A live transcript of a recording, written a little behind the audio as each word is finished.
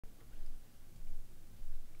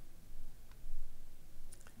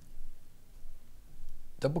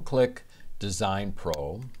Double-click Design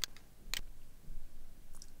Pro.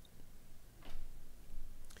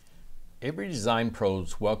 Avery Design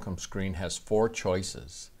Pro's welcome screen has 4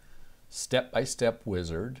 choices: step-by-step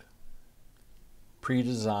wizard,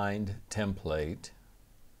 pre-designed template,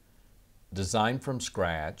 design from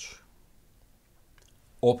scratch,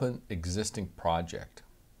 open existing project.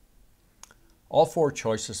 All 4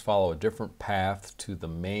 choices follow a different path to the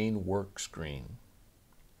main work screen.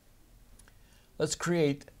 Let's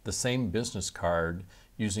create the same business card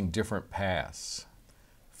using different paths.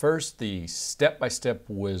 First, the step-by-step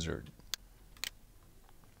wizard.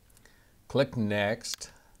 Click Next,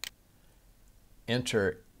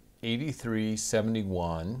 enter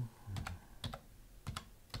 8371,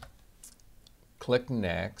 click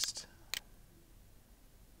Next,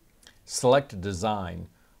 select a design,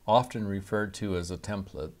 often referred to as a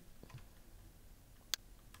template,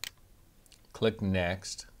 click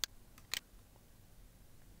Next.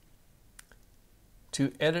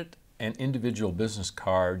 To edit an individual business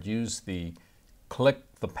card, use the click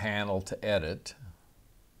the panel to edit.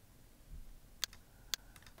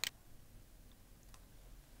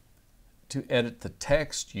 To edit the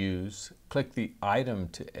text, click the item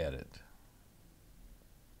to edit.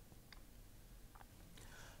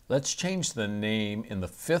 Let's change the name in the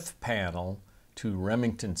 5th panel to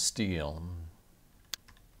Remington Steel.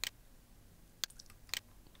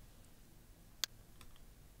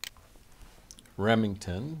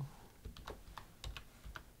 Remington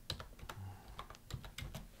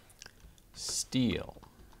Steel.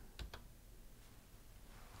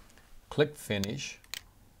 Click Finish.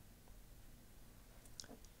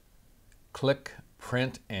 Click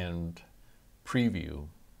Print and Preview.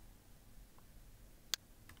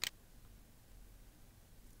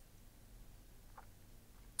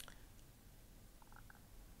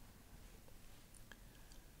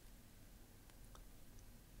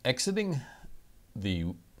 Exiting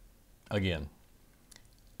the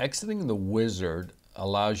wizard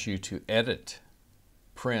allows you to edit,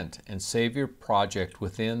 print, and save your project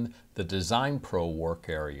within the Design Pro work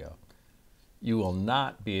area. You will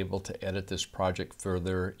not be able to edit this project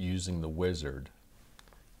further using the wizard.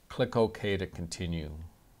 Click OK to continue.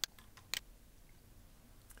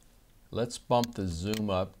 Let's bump the zoom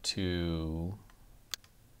up to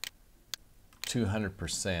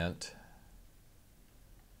 200%.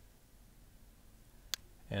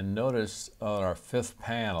 And notice on our 5th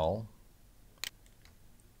panel,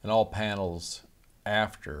 and all panels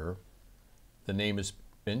after, the name has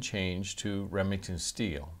been changed to Remington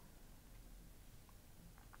Steel.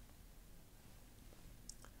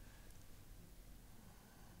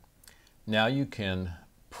 Now you can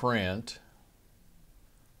print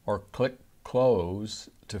or click Close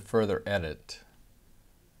to further edit.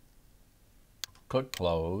 Click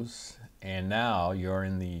Close, and now you're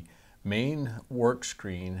in the main work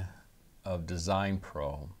screen of Design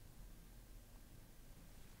Pro.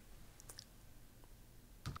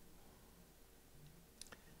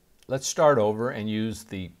 Let's start over and use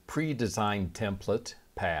the pre-designed template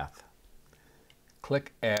path.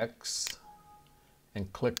 Click X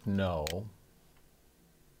and click No.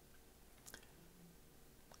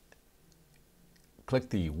 Click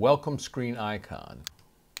the welcome screen icon.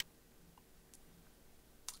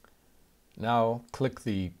 Now click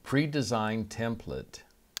the pre-designed template.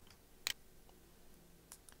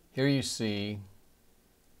 Here you see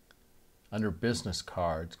under business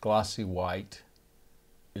cards, glossy white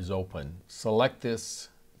is open. Select this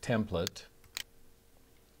template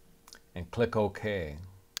and click OK.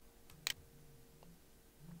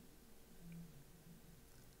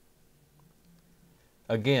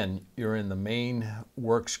 Again, you're in the main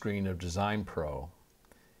work screen of Design Pro.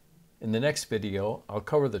 In the next video, I'll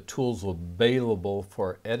cover the tools available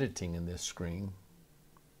for editing in this screen.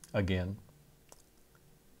 Again,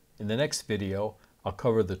 in the next video, I'll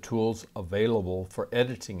cover the tools available for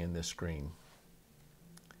editing in this screen.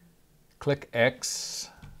 Click X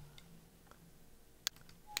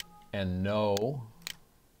and No,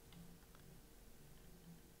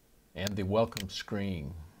 and the welcome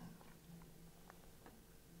screen.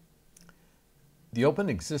 The Open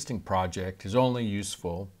Existing project is only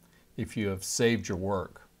useful if you have saved your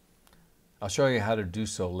work. I'll show you how to do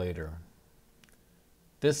so later.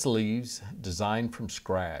 This leaves Design from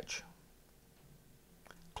Scratch.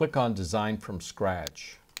 Click on Design from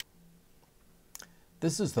Scratch.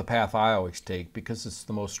 This is the path I always take because it's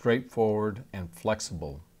the most straightforward and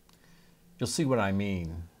flexible. You'll see what I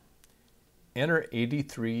mean. Enter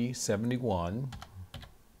 8371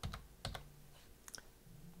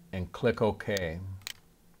 and click OK.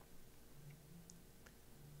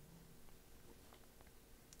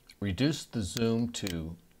 Reduce the zoom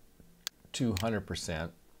to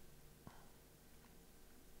 200%.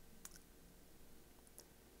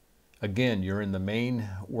 Again, you're in the main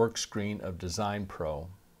work screen of Design Pro.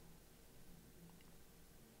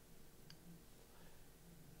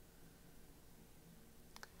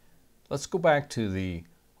 Let's go back to the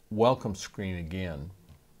welcome screen again.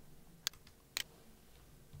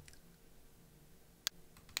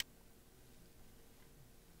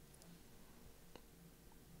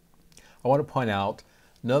 I want to point out,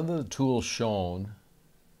 none of the tools shown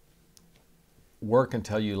work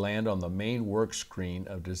until you land on the main work screen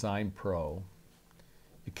of Design Pro.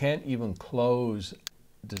 You can't even close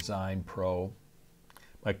Design Pro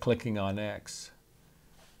by clicking on X.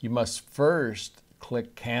 You must first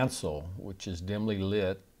click Cancel, which is dimly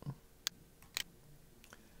lit,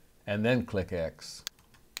 and then click X.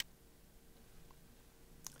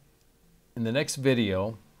 In the next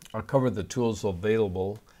video, I'll cover the tools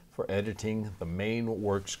available for editing the main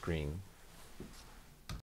work screen.